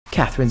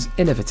Catherine's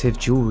innovative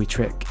jewellery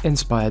trick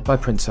inspired by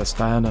Princess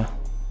Diana.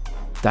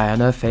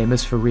 Diana,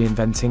 famous for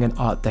reinventing an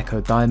Art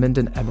Deco diamond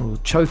and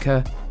emerald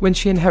choker when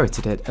she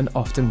inherited it and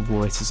often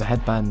wore it as a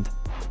headband.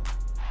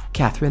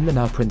 Catherine, the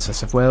now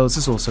Princess of Wales,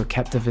 has also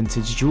kept her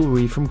vintage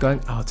jewellery from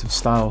going out of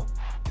style.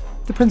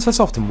 The princess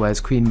often wears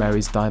Queen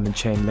Mary's diamond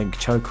chain link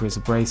choker as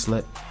a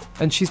bracelet,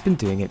 and she's been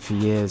doing it for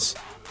years.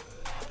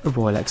 A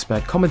royal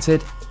expert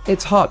commented,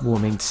 "It's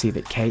heartwarming to see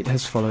that Kate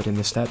has followed in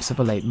the steps of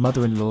her late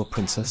mother-in-law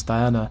Princess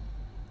Diana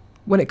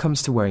when it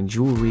comes to wearing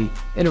jewellery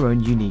in her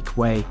own unique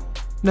way,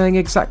 knowing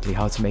exactly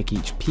how to make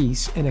each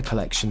piece in a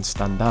collection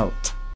stand out."